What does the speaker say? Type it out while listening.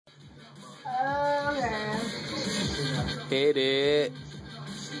Hit it.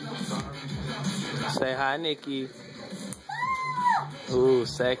 Say hi, Nikki. Ooh,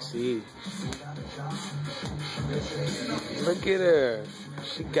 sexy. Look at her.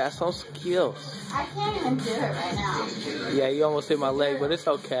 She got some skills. I can't even do it right now. Yeah, you almost hit my leg, but it's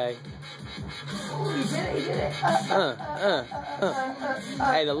okay. You did it, you did it.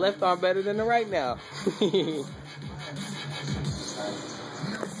 Hey, the left arm better than the right now.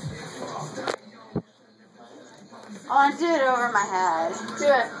 I want to do it over my head. Do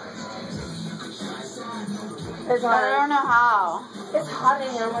it. It's hard. I don't know how. It's hot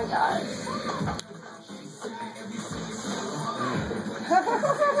in here, oh my god.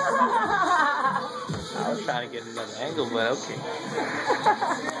 I was trying to get another angle, but okay.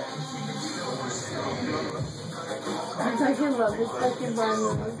 I fucking love this fucking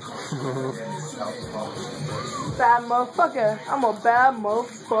movie. Bad motherfucker. I'm a bad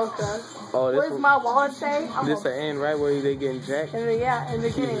motherfucker. Oh, this Where's my wallet say? This the end, right, where they getting jacked? Yeah, in the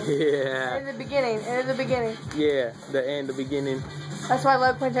beginning. Yeah. In the beginning. In the beginning. Yeah, the end, the beginning. That's why I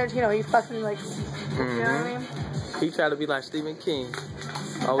love Quentin Tarantino. He's fucking like, you know what I mean? He tried to be like Stephen King.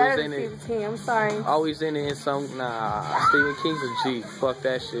 Always in it. Stephen King, I'm sorry. Always in it in some. Nah, Stephen King's a G. Fuck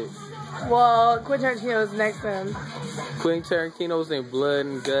that shit. Well, Quentin Tarantino's next to him. Quentin Tarantino's in Blood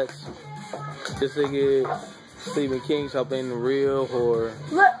and Guts. This nigga Stephen King's up in real horror.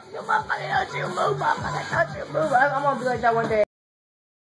 Look, you motherfucker, don't you move, motherfucker, don't you move. I'm gonna be like that one day.